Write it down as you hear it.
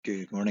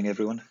Good morning,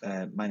 everyone.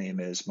 My name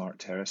is Mark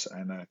Terrace.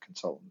 I'm a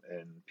consultant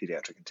in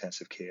paediatric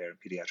intensive care and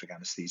paediatric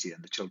anaesthesia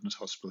in the Children's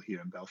Hospital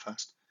here in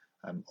Belfast.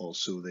 I'm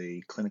also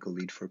the clinical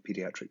lead for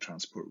paediatric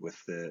transport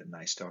with the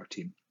NISTAR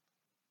team.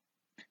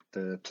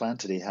 The plan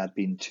today had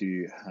been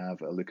to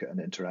have a look at an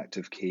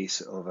interactive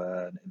case of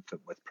an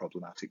infant with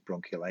problematic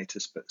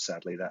bronchiolitis, but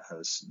sadly that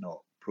has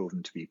not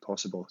proven to be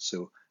possible.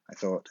 So I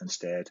thought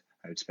instead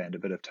I would spend a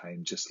bit of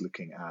time just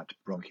looking at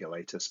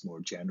bronchiolitis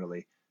more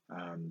generally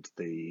and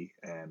the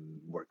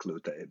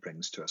workload that it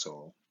brings to us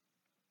all.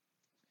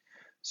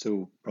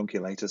 So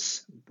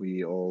bronchiolitis,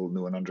 we all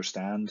know and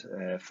understand,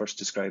 first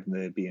described in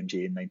the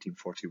BMJ in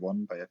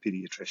 1941 by a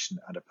paediatrician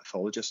and a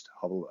pathologist,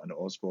 Hubbell and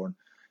Osborne,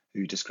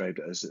 who described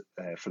it as,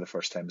 for the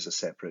first time, as a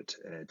separate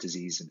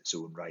disease in its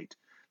own right.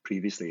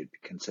 Previously, it had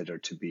been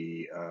considered to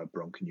be a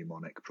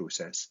bronchopneumonic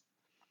process.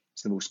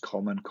 It's the most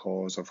common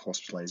cause of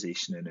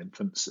hospitalisation in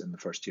infants in the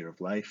first year of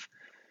life.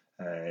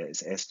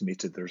 It's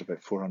estimated there's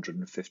about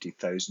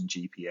 450,000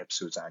 GP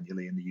episodes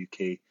annually in the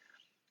UK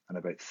and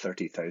about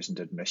 30,000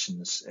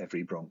 admissions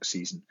every bronch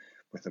season,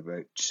 with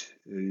about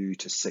 2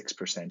 to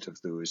 6% of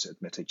those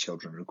admitted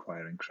children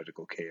requiring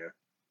critical care.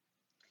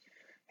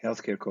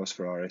 Healthcare costs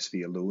for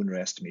RSV alone are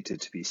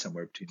estimated to be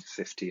somewhere between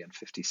 50 and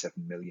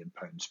 57 million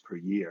pounds per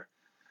year.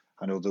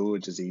 And although a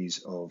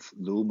disease of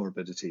low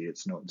morbidity,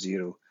 it's not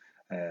zero.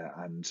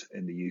 And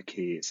in the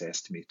UK, it's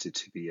estimated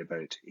to be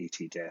about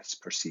 80 deaths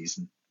per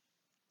season.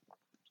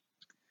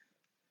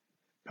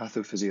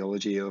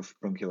 Pathophysiology of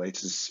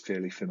bronchiolitis is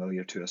fairly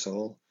familiar to us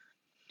all.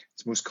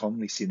 It's most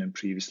commonly seen in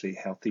previously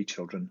healthy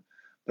children,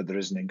 but there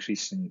is an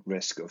increasing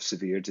risk of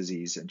severe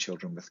disease in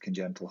children with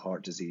congenital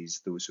heart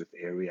disease, those with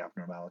airway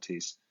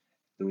abnormalities,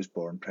 those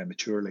born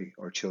prematurely,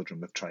 or children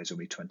with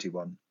trisomy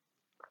 21.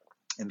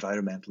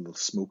 Environmental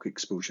smoke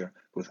exposure,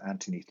 both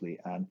antenatally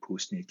and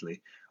postnatally,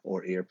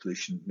 or air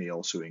pollution may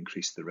also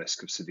increase the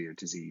risk of severe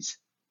disease.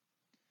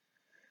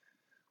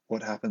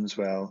 What happens?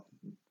 Well,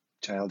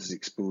 child is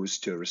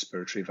exposed to a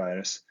respiratory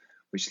virus,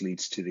 which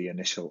leads to the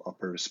initial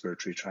upper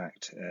respiratory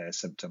tract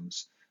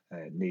symptoms,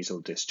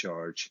 nasal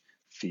discharge,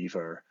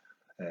 fever,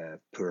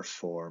 poor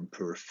form,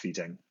 poor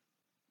feeding.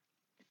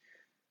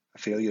 A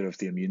failure of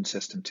the immune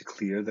system to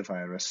clear the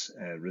virus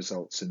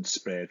results in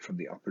spread from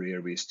the upper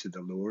airways to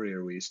the lower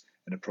airways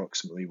in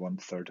approximately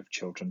 1/3 of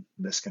children.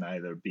 This can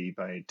either be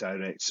by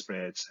direct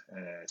spread,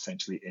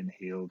 essentially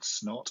inhaled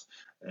snot,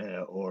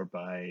 or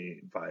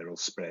by viral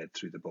spread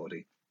through the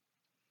body.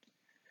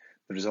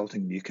 The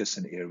resulting mucus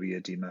and airway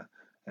edema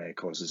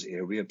causes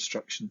airway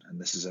obstruction, and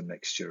this is a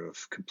mixture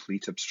of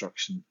complete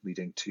obstruction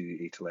leading to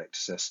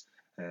atelectasis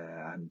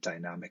and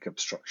dynamic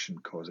obstruction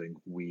causing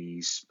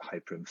wheeze,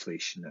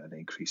 hyperinflation, and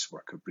increased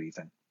work of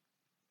breathing.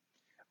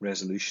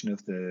 Resolution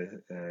of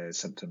the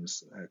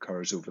symptoms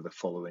occurs over the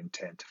following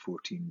 10 to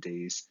 14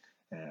 days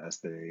as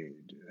the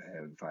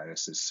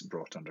virus is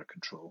brought under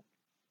control.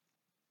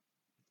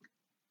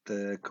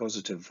 The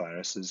causative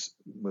viruses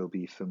will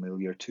be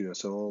familiar to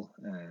us all.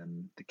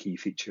 The key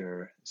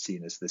feature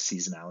seen is the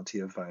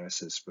seasonality of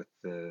viruses, with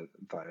the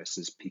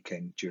viruses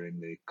peaking during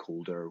the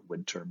colder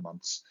winter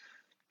months.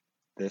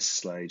 This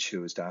slide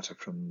shows data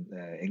from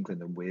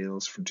England and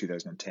Wales from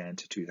 2010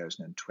 to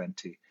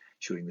 2020,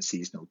 showing the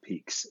seasonal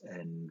peaks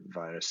in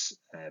virus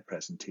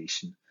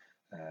presentation,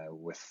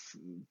 with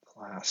the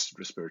last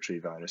respiratory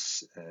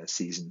virus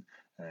season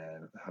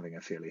having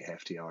a fairly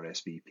hefty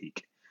RSV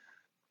peak.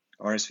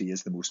 RSV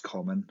is the most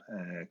common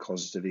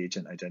causative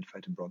agent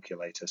identified in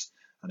bronchiolitis,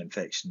 and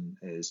infection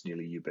is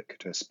nearly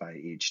ubiquitous by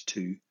age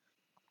 2.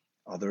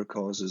 Other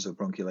causes of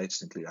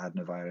bronchiolitis include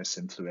adenovirus,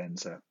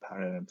 influenza,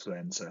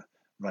 parainfluenza,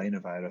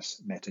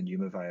 rhinovirus,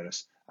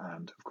 metapneumovirus,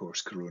 and of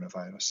course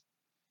coronavirus.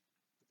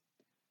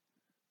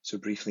 So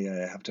briefly,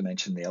 I have to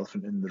mention the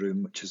elephant in the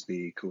room, which is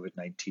the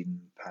COVID-19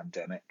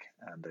 pandemic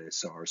and the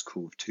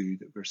SARS-CoV-2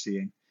 that we're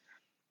seeing.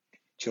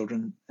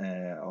 Children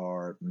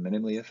are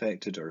minimally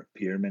affected or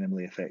appear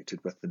minimally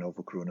affected with the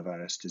novel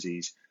coronavirus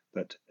disease,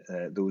 but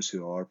those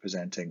who are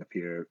presenting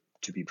appear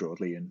to be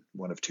broadly in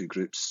one of two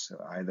groups,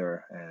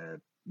 either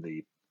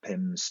the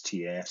PIMS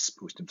TS,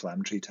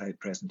 post-inflammatory type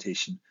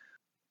presentation,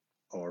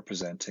 or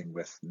presenting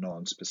with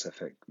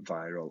non-specific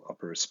viral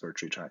upper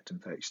respiratory tract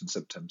infection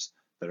symptoms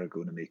that are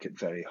going to make it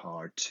very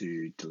hard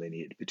to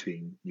delineate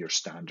between your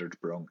standard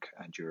bronch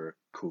and your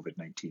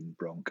COVID-19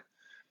 bronch.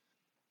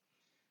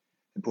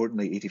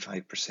 Importantly,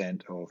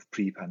 85% of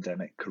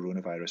pre-pandemic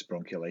coronavirus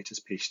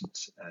bronchiolitis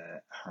patients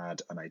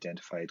had an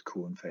identified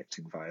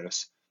co-infecting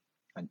virus,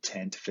 and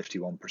 10 to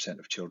 51%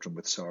 of children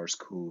with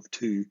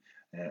SARS-CoV-2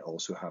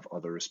 also have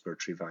other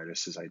respiratory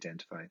viruses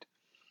identified.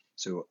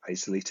 So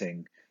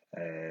isolating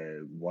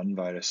one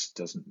virus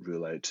doesn't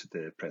rule out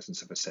the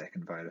presence of a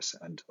second virus,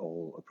 and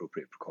all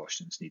appropriate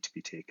precautions need to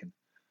be taken.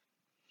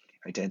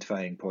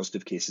 Identifying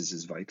positive cases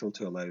is vital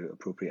to allow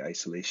appropriate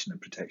isolation and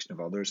protection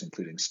of others,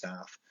 including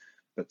staff,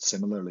 but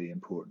similarly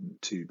important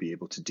to be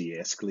able to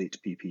de-escalate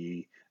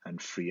PPE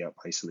and free up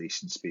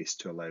isolation space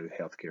to allow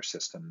healthcare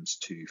systems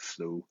to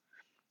flow.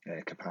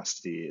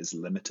 Capacity is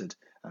limited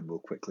and will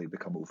quickly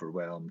become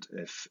overwhelmed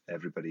if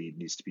everybody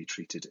needs to be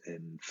treated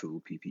in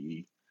full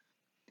PPE.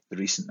 The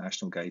recent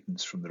national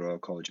guidance from the Royal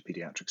College of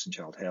Paediatrics and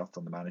Child Health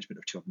on the management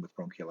of children with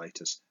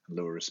bronchiolitis and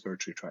lower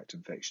respiratory tract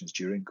infections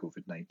during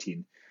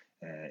COVID-19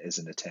 is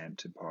an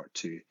attempt in part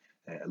to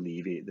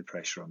alleviate the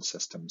pressure on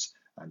systems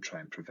and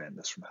try and prevent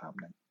this from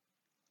happening.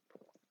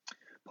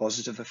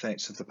 Positive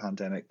effects of the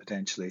pandemic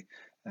potentially.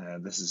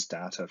 This is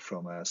data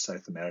from a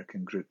South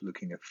American group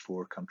looking at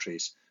 4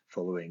 countries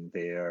following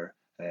their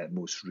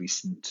most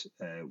recent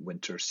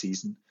winter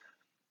season.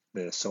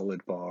 The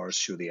solid bars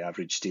show the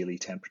average daily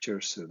temperature,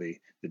 so the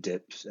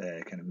dip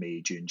kind of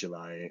May, June,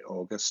 July,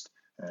 August,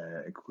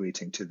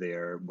 equating to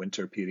their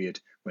winter period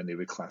when they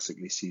would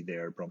classically see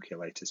their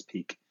bronchiolitis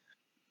peak.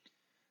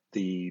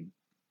 The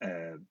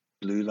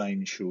blue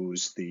line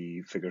shows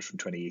the figures from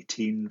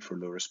 2018 for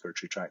lower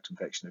respiratory tract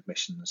infection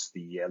admissions,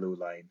 the yellow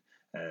line,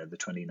 the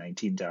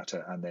 2019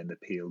 data, and then the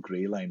pale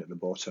grey line at the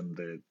bottom,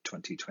 the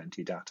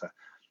 2020 data,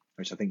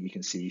 which I think you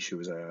can see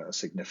shows a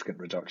significant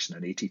reduction,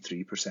 an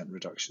 83%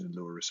 reduction in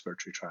lower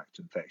respiratory tract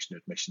infection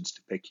admissions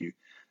to PICU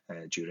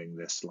during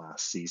this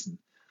last season,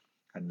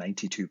 a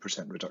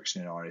 92%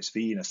 reduction in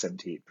RSV and a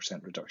 78%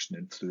 reduction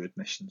in flu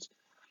admissions.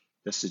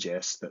 This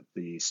suggests that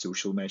the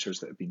social measures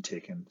that have been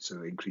taken,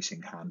 so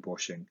increasing hand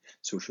washing,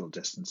 social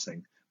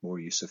distancing, more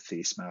use of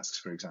face masks,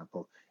 for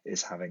example,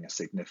 is having a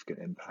significant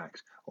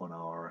impact on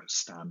our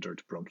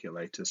standard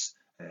bronchiolitis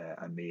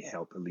and may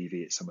help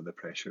alleviate some of the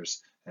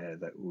pressures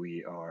that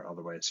we are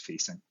otherwise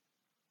facing.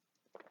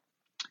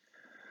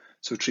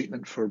 So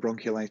treatment for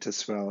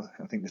bronchiolitis, well,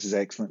 I think this is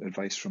excellent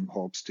advice from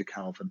Hobbs to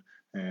Calvin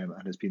and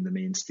has been the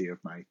mainstay of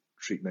my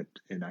treatment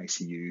in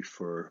ICU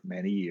for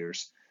many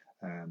years.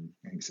 I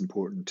think it's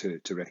important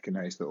to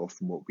recognise that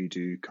often what we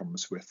do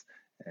comes with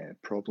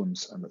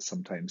problems, and that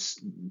sometimes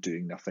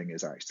doing nothing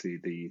is actually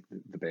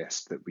the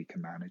best that we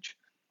can manage.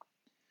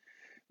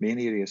 Main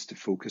areas to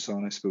focus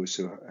on, I suppose,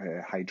 so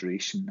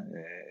hydration,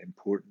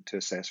 important to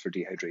assess for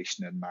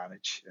dehydration and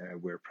manage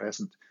where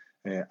present.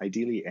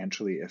 Ideally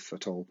enterally if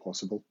at all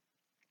possible.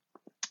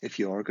 If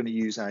you are going to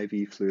use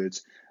IV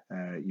fluids,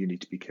 you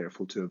need to be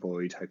careful to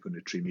avoid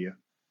hyponatremia.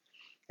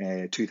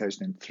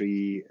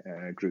 2003,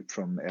 a group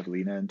from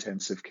Evelina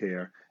Intensive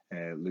Care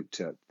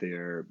looked at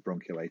their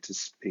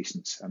bronchiolitis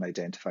patients and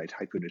identified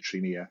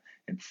hyponatremia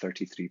in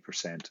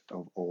 33%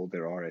 of all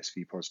their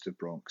RSV positive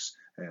bronchs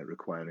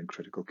requiring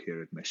critical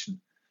care admission.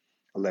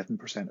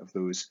 11% of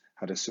those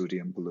had a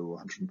sodium below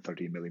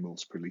 130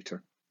 millimoles per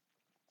litre.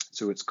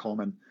 So it's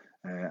common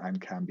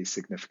and can be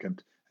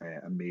significant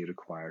and may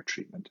require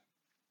treatment.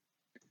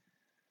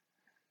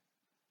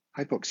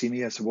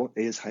 Hypoxemia. So what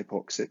is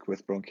hypoxic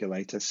with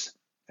bronchiolitis?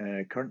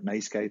 Current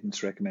NICE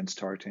guidance recommends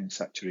targeting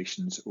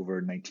saturations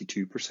over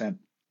 92%,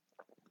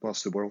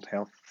 whilst the World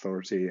Health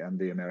Authority and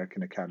the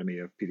American Academy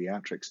of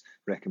Pediatrics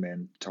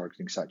recommend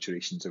targeting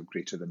saturations of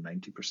greater than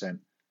 90%.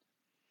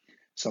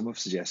 Some have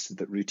suggested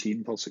that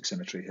routine pulse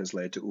oximetry has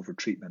led to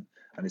overtreatment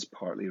and is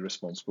partly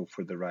responsible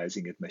for the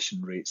rising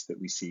admission rates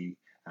that we see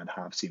and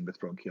have seen with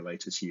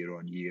bronchiolitis year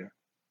on year.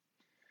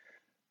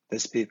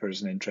 This paper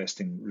is an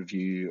interesting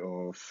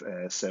review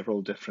of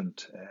several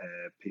different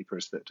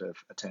papers that have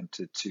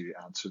attempted to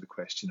answer the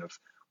question of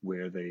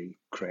where the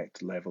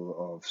correct level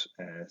of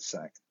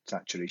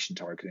saturation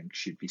targeting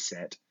should be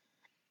set.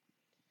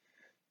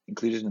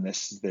 Included in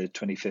this is the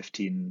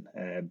 2015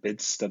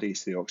 BIDS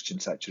studies, the oxygen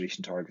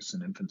saturation targets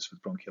in infants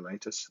with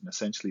bronchiolitis, and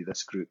essentially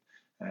this group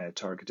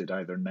targeted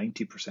either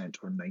 90%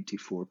 or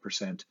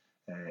 94%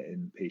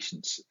 in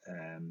patients.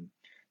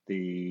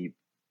 The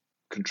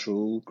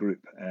control group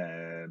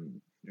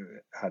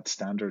had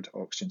standard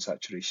oxygen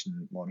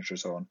saturation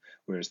monitors on,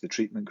 whereas the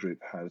treatment group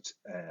had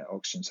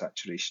oxygen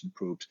saturation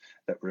probes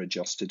that were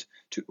adjusted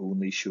to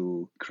only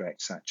show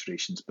correct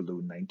saturations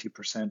below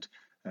 90%,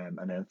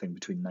 and anything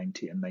between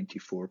 90 and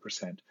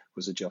 94%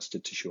 was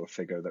adjusted to show a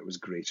figure that was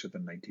greater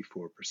than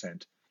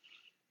 94%.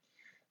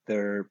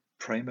 Their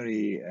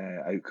primary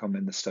outcome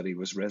in the study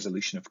was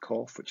resolution of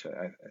cough, which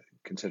I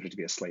consider to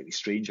be a slightly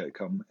strange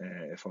outcome,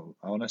 if I'm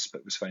honest,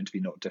 but was found to be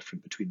not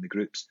different between the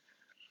groups.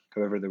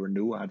 However, there were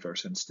no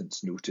adverse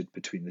incidents noted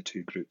between the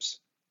two groups.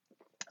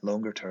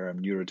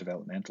 Longer-term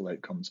neurodevelopmental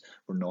outcomes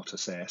were not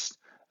assessed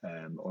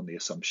on the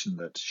assumption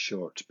that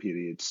short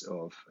periods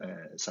of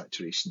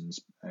saturations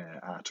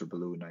at or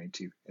below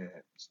 90,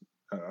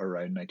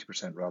 around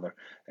 90% rather,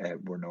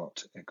 were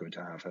not going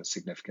to have a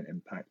significant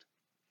impact.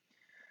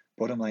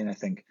 Bottom line, I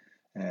think,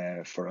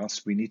 for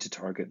us, we need to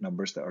target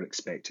numbers that are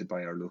expected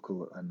by our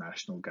local and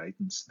national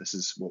guidance. This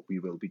is what we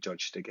will be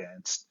judged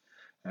against.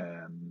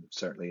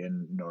 Certainly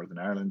in Northern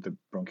Ireland, the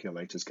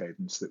bronchiolitis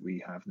guidance that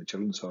we have in the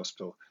Children's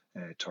Hospital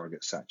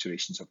targets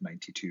saturations of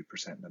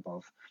 92% and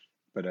above.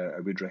 But I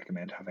would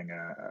recommend having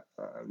a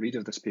read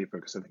of this paper,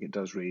 because I think it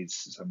does raise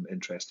some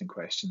interesting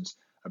questions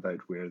about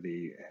where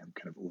the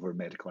kind of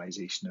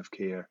over-medicalisation of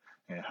care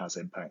has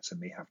impacts and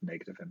may have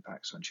negative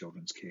impacts on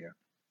children's care.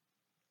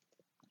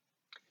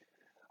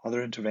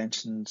 Other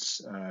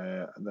interventions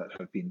that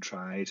have been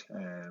tried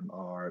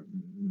are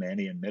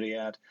many and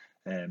myriad,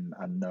 and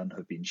none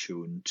have been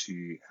shown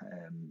to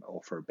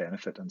offer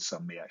benefit, and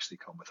some may actually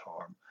come with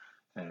harm.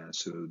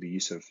 So the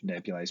use of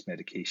nebulized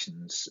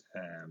medications,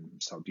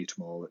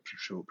 salbutamol,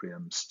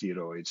 ipratropium,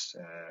 steroids,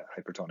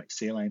 hypertonic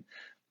saline,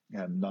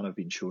 none have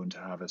been shown to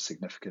have a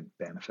significant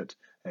benefit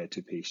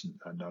to patients,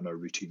 and none are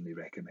routinely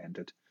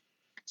recommended.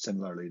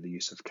 Similarly, the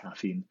use of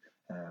caffeine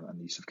and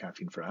the use of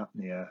caffeine for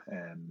apnea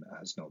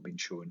has not been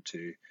shown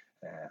to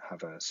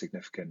have a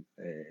significant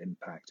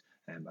impact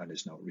and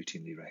is not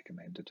routinely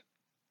recommended.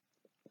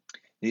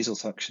 Nasal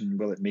suction,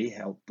 well, it may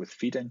help with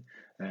feeding,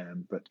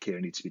 but care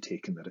needs to be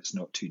taken that it's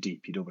not too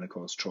deep. You don't want to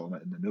cause trauma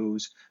in the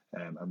nose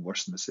and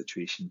worsen the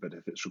situation, but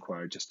if it's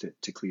required just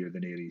to clear the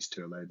nares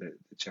to allow the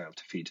child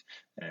to feed,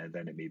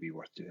 then it may be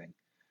worth doing.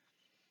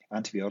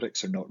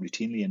 Antibiotics are not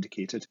routinely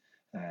indicated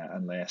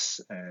unless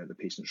the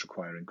patient's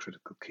requiring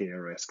critical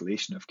care or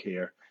escalation of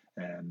care,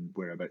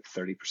 where about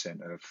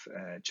 30%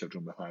 of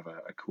children will have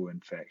a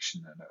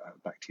co-infection and a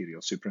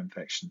bacterial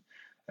superinfection.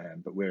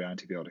 But where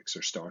antibiotics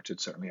are started,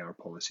 certainly our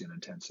policy in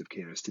intensive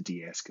care is to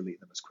de-escalate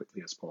them as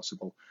quickly as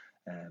possible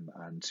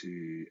and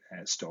to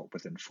stop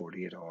within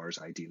 48 hours,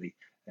 ideally,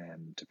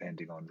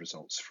 depending on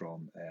results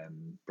from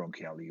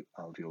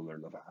bronchoalveolar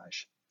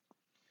lavage.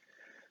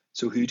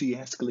 So who do you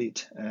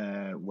escalate,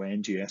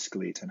 when do you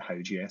escalate, and how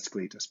do you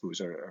escalate, I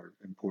suppose, are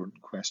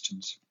important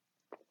questions.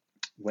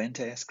 When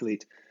to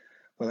escalate?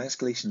 Well,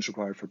 escalation is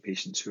required for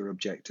patients who are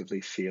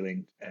objectively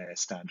failing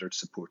standard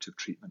supportive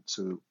treatment.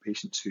 So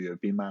patients who have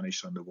been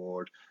managed on the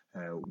ward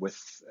with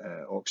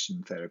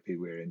oxygen therapy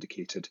where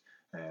indicated,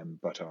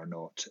 but are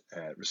not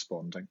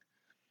responding.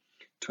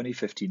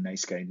 2015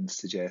 NICE guidance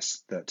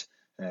suggests that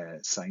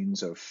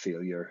signs of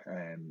failure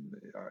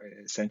are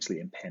essentially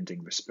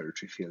impending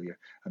respiratory failure,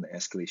 and that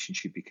escalation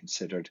should be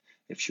considered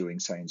if showing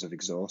signs of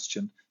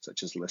exhaustion,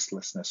 such as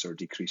listlessness or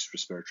decreased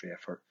respiratory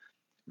effort,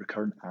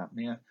 recurrent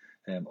apnea,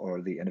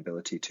 or the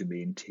inability to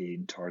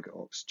maintain target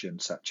oxygen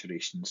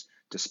saturations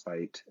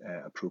despite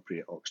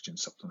appropriate oxygen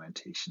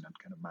supplementation and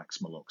kind of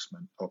maximal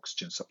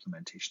oxygen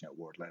supplementation at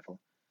ward level.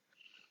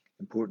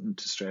 Important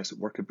to stress that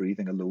work of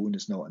breathing alone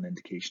is not an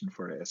indication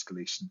for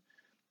escalation.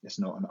 It's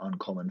not an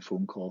uncommon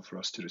phone call for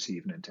us to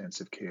receive in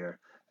intensive care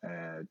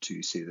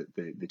to say that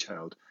the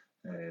child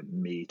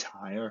may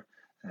tire.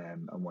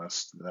 And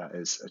whilst that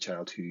is a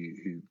child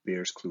who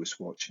bears close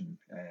watch and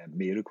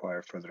may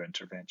require further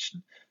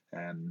intervention,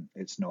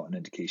 it's not an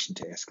indication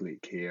to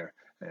escalate care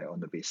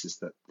on the basis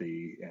that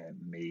they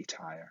may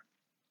tire.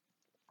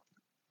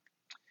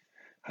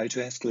 How to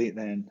escalate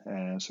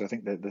then? So I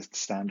think that the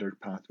standard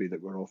pathway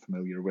that we're all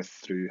familiar with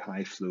through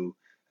high flow,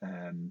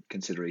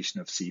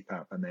 consideration of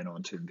CPAP, and then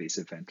on to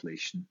invasive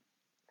ventilation.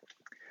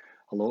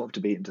 A lot of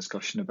debate and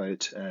discussion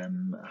about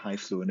high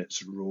flow and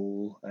its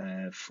role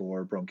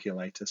for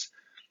bronchiolitis.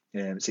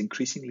 It's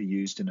increasingly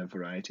used in a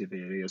variety of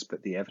areas,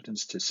 but the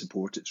evidence to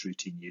support its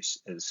routine use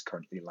is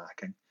currently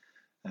lacking.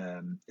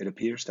 It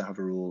appears to have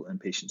a role in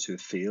patients who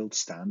have failed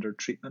standard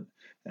treatment,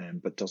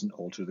 but doesn't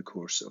alter the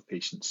course of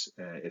patients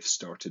if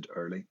started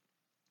early.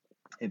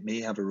 It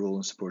may have a role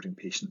in supporting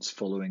patients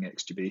following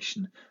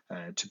extubation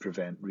to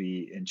prevent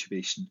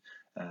re-intubation,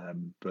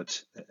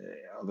 but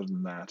other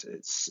than that,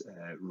 its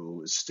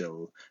role is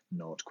still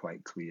not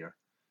quite clear.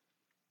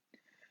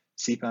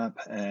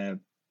 CPAP,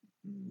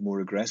 more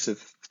aggressive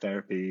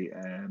therapy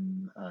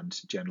and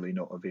generally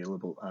not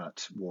available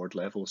at ward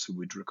level, so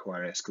would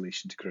require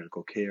escalation to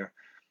critical care.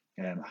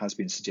 Has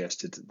been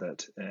suggested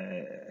that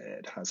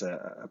it has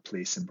a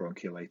place in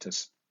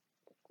bronchiolitis.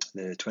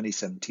 The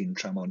 2017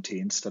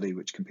 Tramontane study,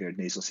 which compared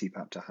nasal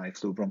CPAP to high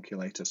flow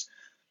bronchiolitis,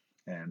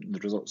 the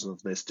results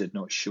of this did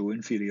not show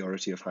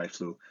inferiority of high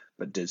flow,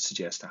 but did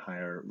suggest a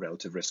higher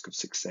relative risk of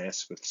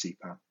success with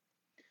CPAP.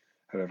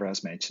 However,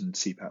 as mentioned,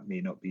 CPAP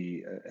may not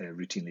be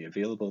routinely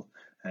available,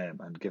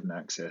 and given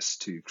access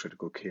to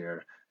critical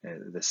care,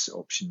 this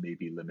option may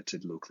be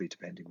limited locally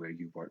depending where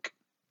you work.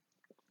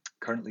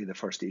 Currently, the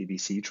first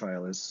ABC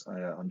trial is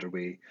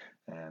underway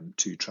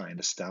to try and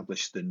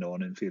establish the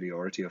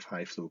non-inferiority of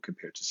high flow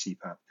compared to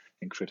CPAP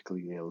in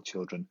critically ill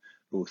children,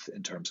 both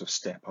in terms of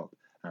step-up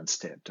and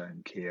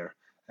step-down care.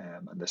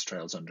 And this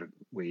trial is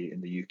underway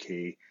in the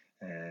UK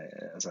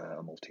as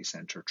a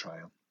multi-centre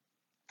trial.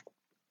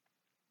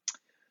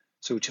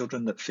 So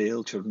children that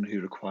fail, children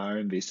who require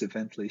invasive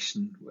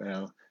ventilation,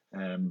 well,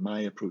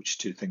 my approach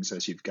to things,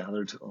 as you've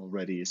gathered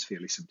already, is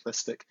fairly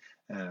simplistic,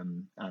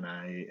 and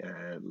I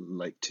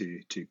like to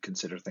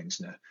consider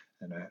things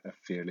in a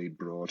fairly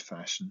broad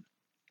fashion.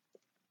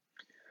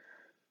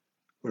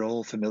 We're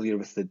all familiar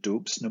with the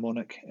DOPES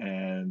mnemonic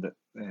that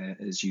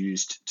is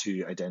used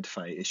to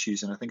identify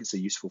issues, and I think it's a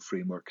useful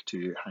framework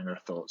to hang our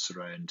thoughts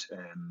around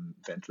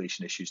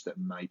ventilation issues that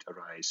might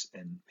arise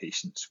in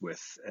patients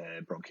with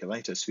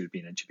bronchiolitis who have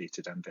been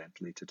intubated and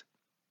ventilated.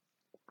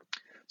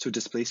 So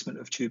displacement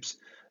of tubes,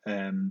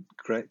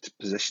 correct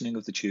positioning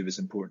of the tube is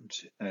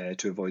important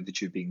to avoid the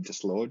tube being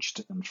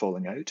dislodged and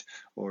falling out,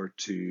 or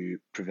to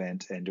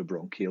prevent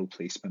endobronchial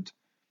placement.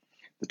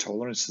 The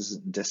tolerances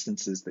and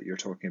distances that you're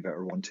talking about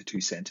are 1 to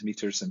 2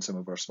 centimeters in some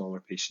of our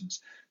smaller patients,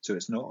 so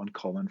it's not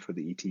uncommon for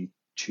the ET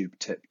tube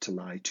tip to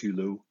lie too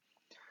low.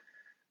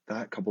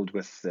 That, coupled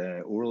with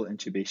oral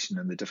intubation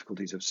and the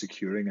difficulties of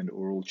securing an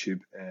oral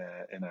tube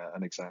in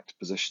an exact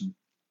position,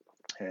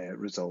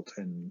 result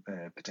in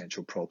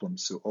potential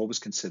problems. So always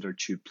consider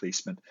tube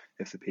placement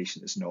if the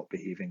patient is not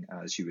behaving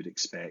as you would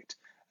expect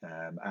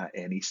at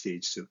any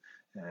stage. So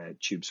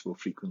tubes will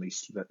frequently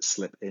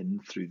slip in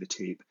through the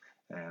tape,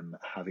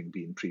 having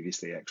been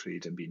previously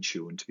x-rayed and been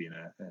shown to be in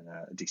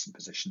a decent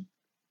position.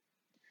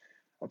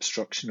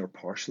 Obstruction or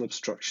partial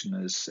obstruction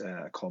is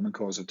a common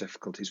cause of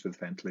difficulties with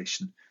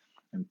ventilation.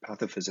 And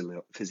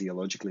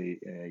pathophysiologically,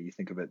 you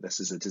think of this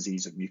as a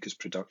disease of mucus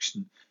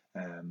production,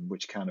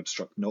 which can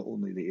obstruct not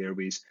only the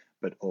airways,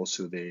 but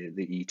also the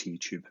ET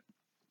tube.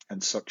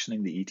 And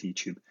suctioning the ET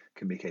tube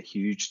can make a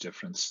huge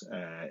difference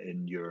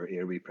in your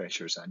airway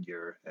pressures and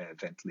your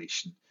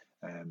ventilation,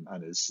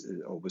 and is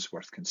always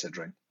worth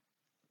considering.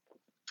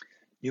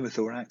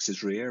 Pneumothorax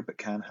is rare but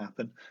can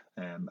happen,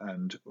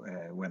 and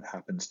when it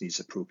happens needs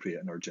appropriate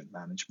and urgent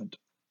management.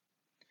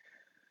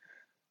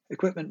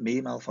 Equipment may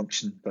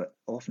malfunction, but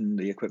often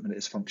the equipment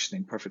is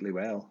functioning perfectly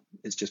well.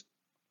 It's just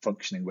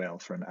functioning well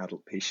for an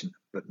adult patient,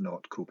 but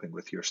not coping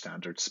with your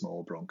standard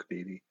small bronch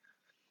baby.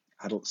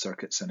 Adult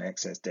circuits and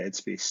excess dead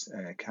space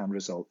can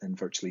result in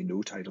virtually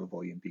no tidal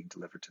volume being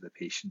delivered to the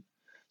patient.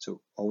 So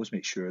always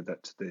make sure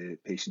that the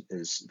patient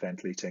is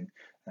ventilating,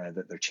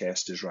 that their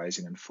chest is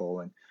rising and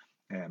falling,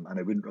 and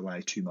I wouldn't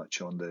rely too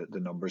much on the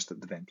numbers that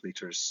the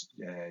ventilator's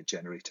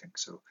generating.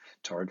 So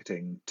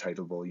targeting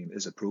tidal volume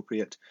is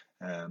appropriate,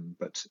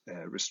 but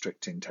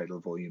restricting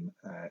tidal volume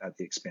at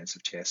the expense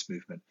of chest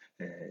movement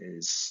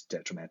is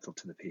detrimental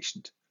to the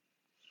patient.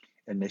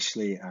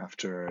 Initially,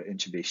 after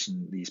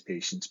intubation, these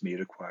patients may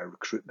require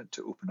recruitment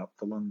to open up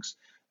the lungs,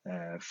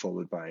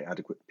 followed by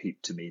adequate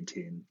PEEP to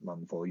maintain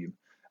lung volume.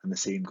 And the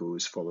same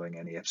goes following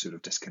any episode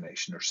of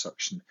disconnection or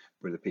suction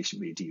where the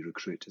patient may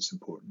de-recruit. It's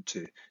important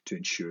to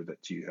ensure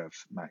that you have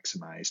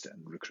maximised and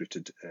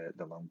recruited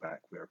the lung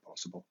back where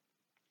possible.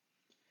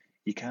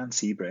 You can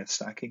see breath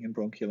stacking in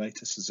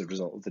bronchiolitis as a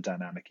result of the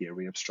dynamic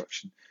airway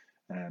obstruction.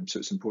 So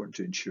it's important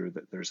to ensure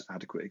that there's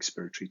adequate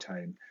expiratory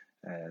time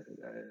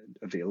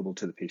available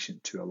to the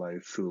patient to allow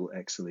full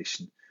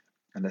exhalation.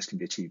 And this can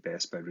be achieved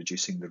best by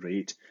reducing the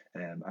rate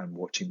and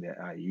watching the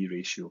IE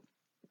ratio.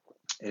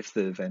 If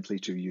the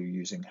ventilator you're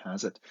using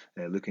has it,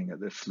 looking at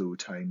the flow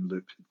time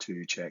loop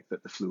to check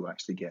that the flow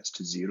actually gets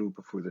to 0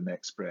 before the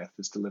next breath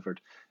is delivered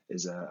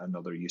is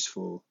another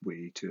useful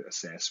way to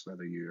assess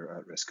whether you're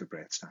at risk of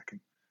breath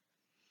stacking.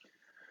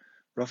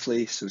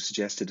 Roughly, so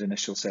suggested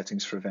initial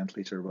settings for a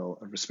ventilator, well,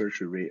 a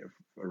respiratory rate of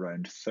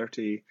around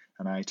 30,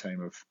 an I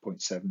time of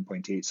 0.7,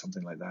 0.8,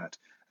 something like that,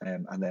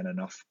 and then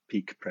enough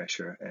peak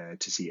pressure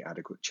to see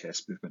adequate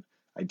chest movement,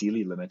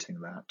 ideally limiting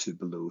that to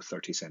below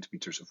 30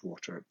 centimetres of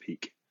water at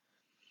peak.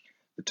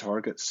 The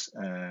targets,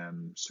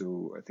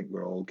 so I think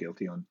we're all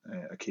guilty on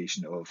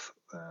occasion of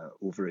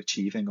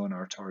overachieving on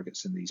our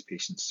targets in these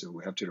patients. So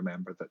we have to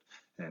remember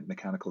that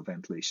mechanical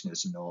ventilation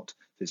is not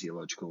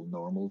physiological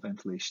normal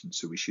ventilation.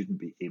 So we shouldn't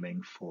be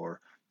aiming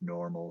for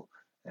normal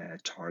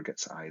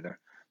targets either.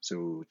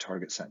 So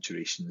target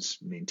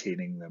saturations,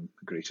 maintaining them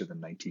greater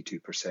than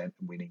 92% and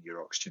weaning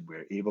your oxygen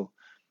where able.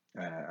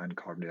 And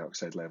carbon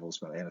dioxide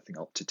levels, well, anything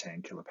up to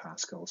 10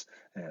 kilopascals,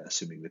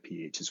 assuming the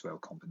pH is well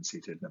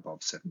compensated and above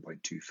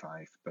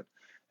 7.25. But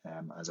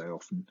as I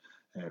often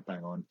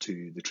bang on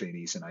to the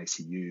trainees in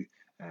ICU,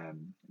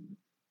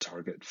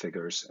 target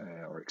figures,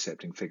 or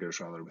accepting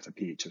figures rather, with a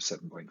pH of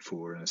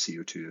 7.4 and a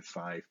CO2 of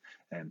 5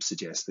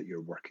 suggests that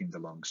you're working the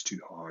lungs too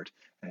hard,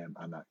 and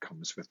that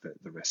comes with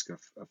the risk of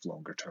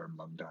longer term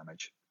lung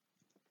damage.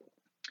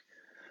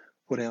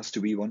 What else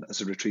do we want as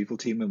a retrieval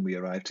team when we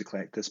arrive to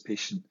collect this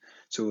patient?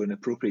 So an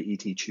appropriate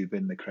ET tube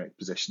in the correct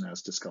position,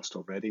 as discussed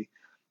already.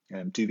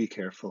 Do be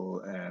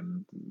careful.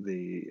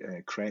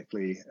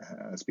 Correctly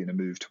has been a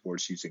move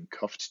towards using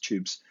cuffed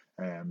tubes,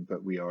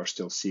 but we are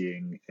still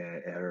seeing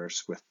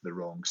errors with the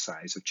wrong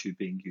size of tube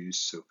being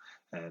used. So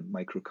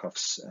micro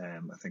cuffs,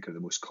 I think, are the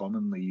most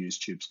commonly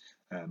used tubes,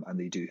 and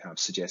they do have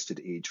suggested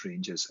age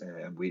ranges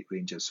and weight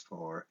ranges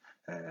for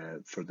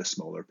the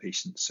smaller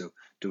patients. So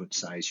don't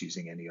size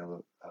using any other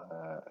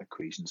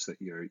equations that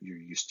you're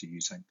used to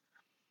using.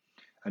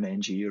 An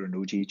NG or an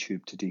OG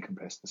tube to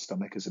decompress the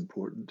stomach is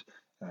important.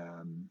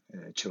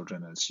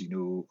 Children, as you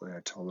know,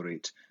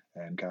 tolerate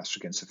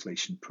gastric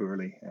insufflation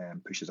poorly,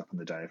 pushes up on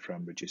the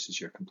diaphragm, reduces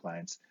your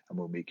compliance, and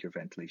will make your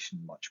ventilation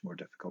much more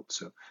difficult.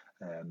 So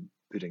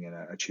putting in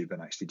a tube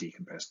and actually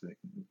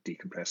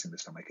decompressing the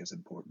stomach is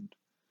important.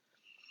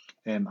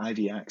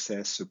 IV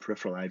access, so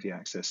peripheral IV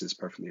access is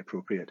perfectly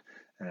appropriate.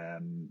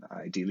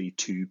 Ideally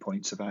 2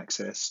 points of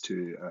access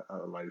to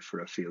allow for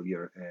a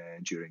failure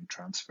during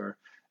transfer,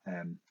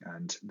 and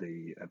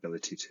the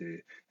ability to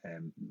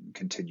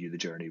continue the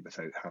journey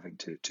without having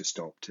to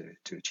stop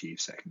to achieve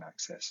second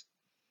access.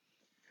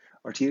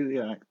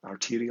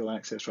 Arterial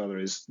access rather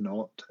is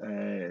not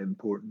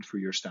important for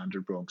your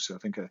standard bronch. So I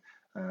think a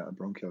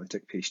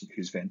bronchiolitic patient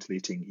who's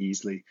ventilating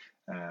easily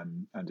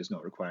and is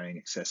not requiring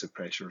excessive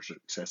pressures or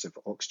excessive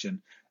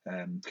oxygen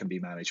can be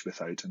managed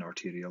without an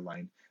arterial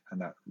line,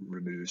 and that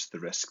removes the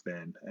risk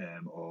then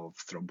of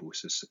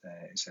thrombosis,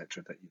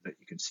 etc., that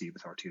you can see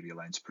with arterial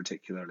lines,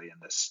 particularly in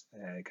this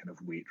kind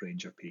of weight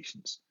range of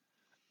patients.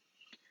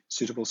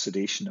 Suitable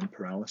sedation and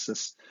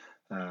paralysis.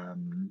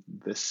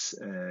 This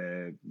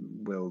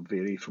will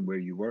vary from where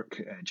you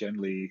work.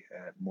 Generally,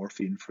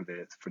 morphine for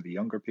the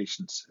younger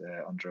patients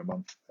under a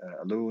month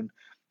alone,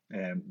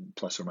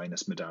 plus or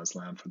minus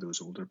midazolam for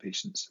those older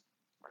patients.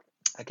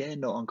 Again,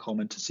 not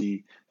uncommon to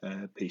see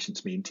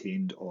patients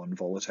maintained on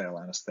volatile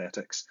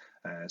anesthetics,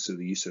 so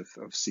the use of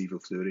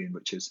sevoflurane,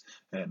 which is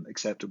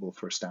acceptable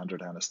for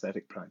standard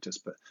anesthetic practice,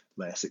 but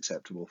less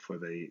acceptable for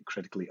the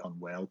critically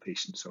unwell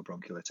patients or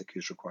bronchiolitic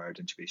who's required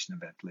intubation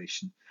and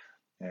ventilation.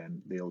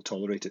 They'll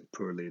tolerate it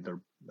poorly, their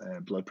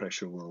blood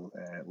pressure will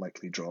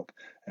likely drop,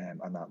 and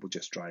that will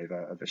just drive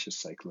a vicious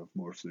cycle of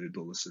more fluid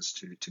boluses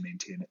to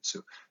maintain it.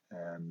 So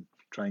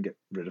try and get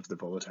rid of the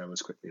volatile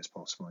as quickly as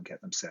possible and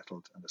get them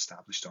settled and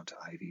established onto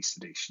IV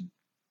sedation.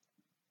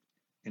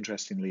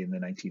 Interestingly, in the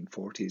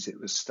 1940s, it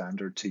was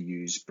standard to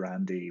use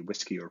brandy,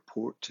 whiskey, or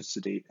port to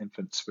sedate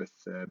infants with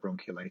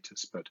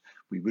bronchiolitis, but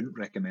we wouldn't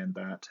recommend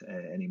that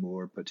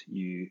anymore. But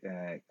you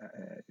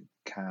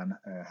can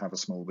have a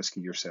small whiskey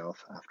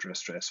yourself after a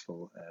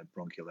stressful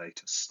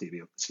bronchiolitis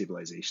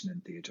stabilization in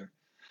theatre.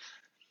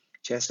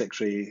 Chest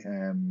X-ray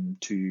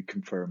to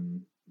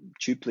confirm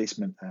tube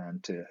placement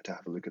and to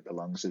have a look at the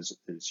lungs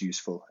is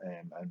useful,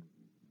 and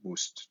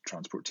most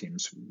transport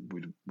teams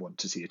would want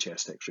to see a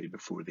chest X-ray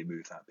before they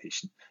move that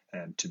patient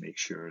to make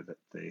sure that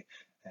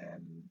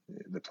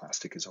the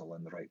plastic is all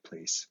in the right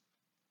place.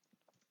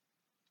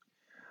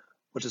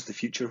 What does the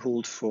future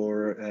hold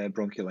for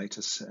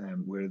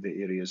bronchiolitis? Where are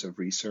the areas of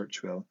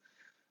research? Well,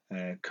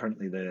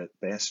 currently the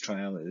BEST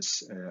trial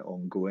is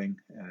ongoing.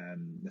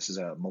 This is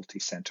a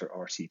multi-center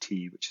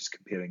RCT, which is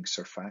comparing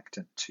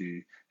surfactant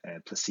to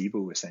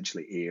placebo,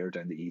 essentially air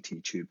down the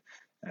ET tube,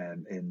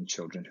 in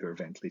children who are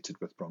ventilated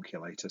with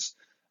bronchiolitis.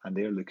 And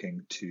they're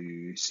looking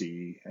to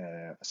see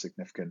a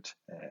significant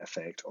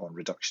effect on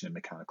reduction in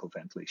mechanical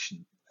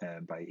ventilation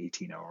by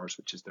 18 hours,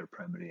 which is their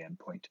primary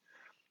endpoint.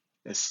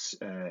 This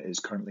is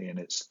currently in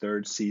its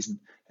third season,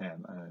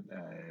 and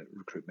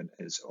recruitment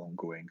is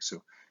ongoing.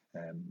 So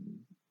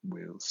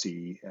we'll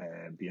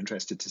be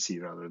interested to see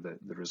rather the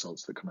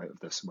results that come out of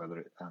this and whether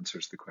it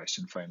answers the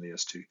question finally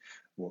as to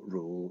what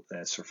role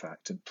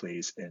surfactant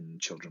plays in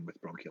children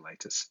with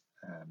bronchiolitis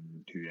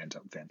who end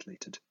up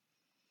ventilated.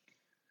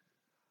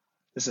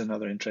 This is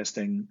another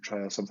interesting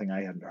trial, something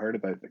I hadn't heard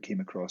about but came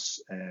across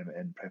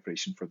in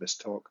preparation for this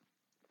talk.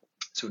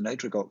 So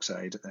nitric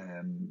oxide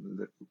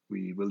that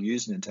we will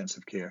use in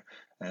intensive care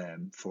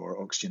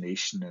for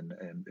oxygenation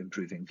and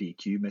improving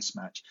VQ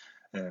mismatch,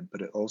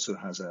 but it also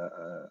has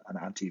an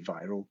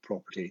antiviral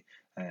property,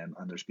 and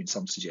there's been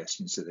some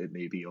suggestions that it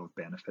may be of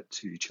benefit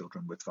to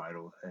children with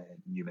viral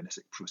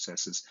pneumonitic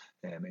processes,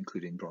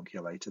 including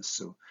bronchiolitis.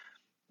 So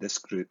this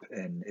group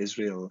in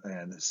Israel,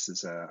 this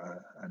is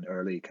an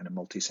early kind of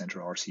multi-center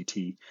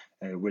RCT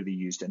where they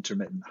used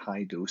intermittent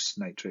high-dose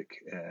nitric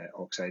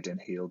oxide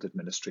inhaled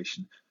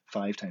administration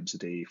 5 times a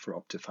day for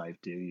up to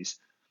 5 days.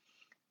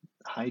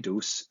 High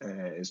dose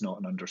is not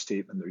an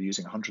understatement. They're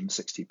using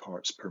 160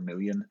 parts per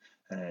million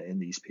in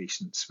these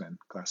patients, when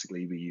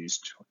classically we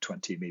used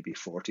 20, maybe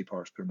 40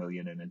 parts per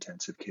million in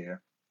intensive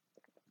care.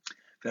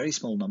 Very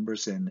small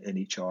numbers in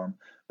each arm,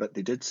 but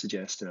they did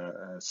suggest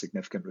a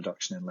significant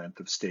reduction in length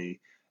of stay,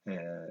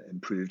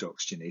 improved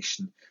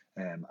oxygenation,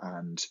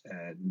 and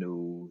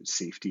no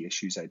safety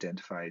issues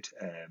identified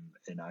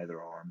in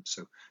either arm.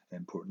 So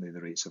importantly,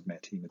 the rates of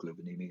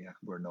methemoglobinemia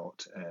were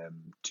not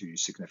too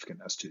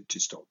significant as to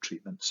stop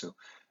treatment. So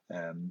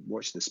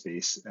watch the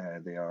space.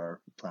 They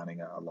are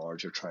planning a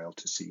larger trial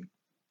to see.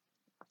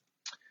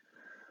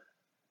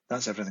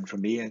 That's everything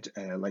from me. I'd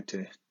like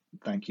to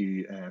thank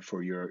you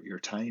for your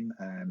time,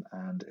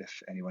 and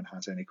if anyone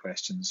has any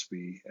questions,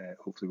 we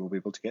hopefully will be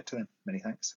able to get to them. Many thanks.